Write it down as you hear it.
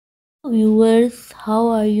Viewers, how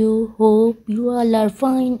are you? Hope you all are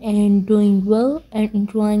fine and doing well and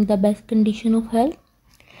enjoying the best condition of health.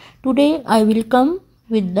 Today I will come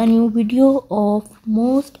with the new video of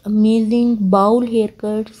most amazing bowl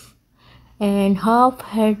haircuts and half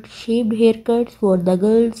head shaped haircuts for the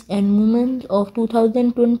girls and women of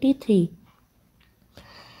 2023.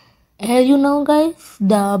 As you know guys,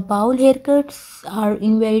 the bowl haircuts are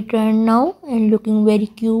in very trend now and looking very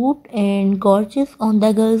cute and gorgeous on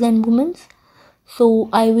the girls and women. So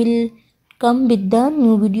I will come with the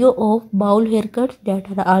new video of bowl haircuts that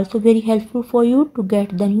are also very helpful for you to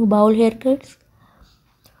get the new bowl haircuts.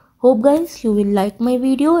 Hope guys you will like my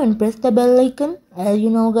video and press the bell icon. As you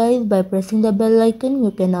know guys, by pressing the bell icon you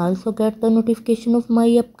can also get the notification of my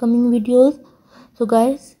upcoming videos. So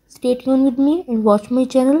guys, stay tuned with me and watch my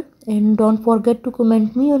channel, and don't forget to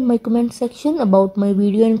comment me on my comment section about my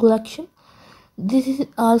video and collection. This is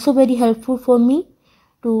also very helpful for me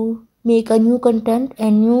to make a new content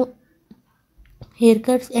and new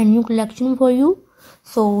haircuts and new collection for you.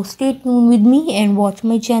 So stay tuned with me and watch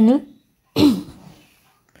my channel.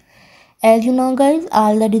 As you know guys,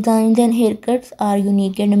 all the designs and haircuts are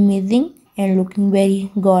unique and amazing and looking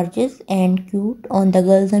very gorgeous and cute on the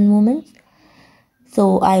girls and women.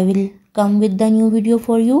 So I will come with the new video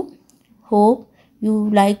for you. Hope you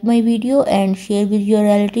like my video and share with your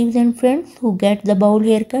relatives and friends who get the bowl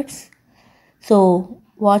haircuts. So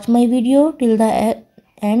watch my video till the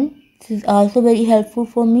end. This is also very helpful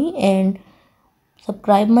for me, and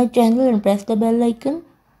subscribe my channel and press the bell icon.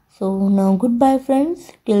 So now goodbye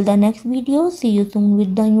friends, till the next video. See you soon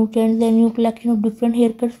with the new trends and new collection of different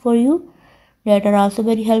haircuts for you that are also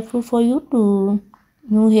very helpful for you to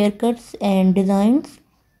new haircuts and designs.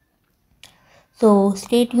 So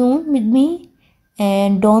stay tuned with me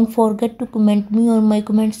and don't forget to comment me on my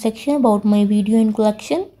comment section about my video and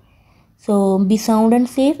collection. So be sound and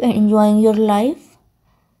safe and enjoying your life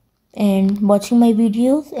and watching my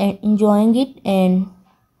videos and enjoying it, and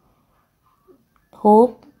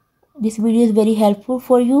hope this video is very helpful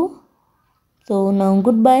for you. So now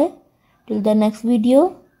goodbye till the next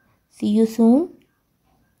video. See you soon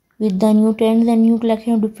with the new trends and new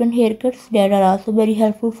collection of different haircuts that are also very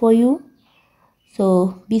helpful for you.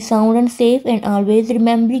 So be sound and safe and always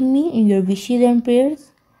remembering me in your wishes and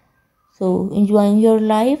prayers. So enjoying your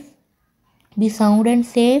life. Be sound and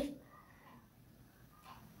safe.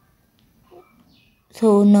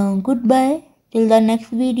 So now goodbye till the next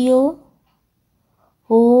video.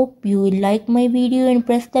 Hope you will like my video and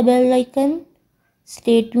press the bell icon.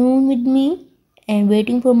 Stay tuned with me and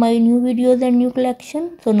waiting for my new videos and new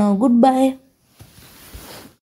collection. So now goodbye.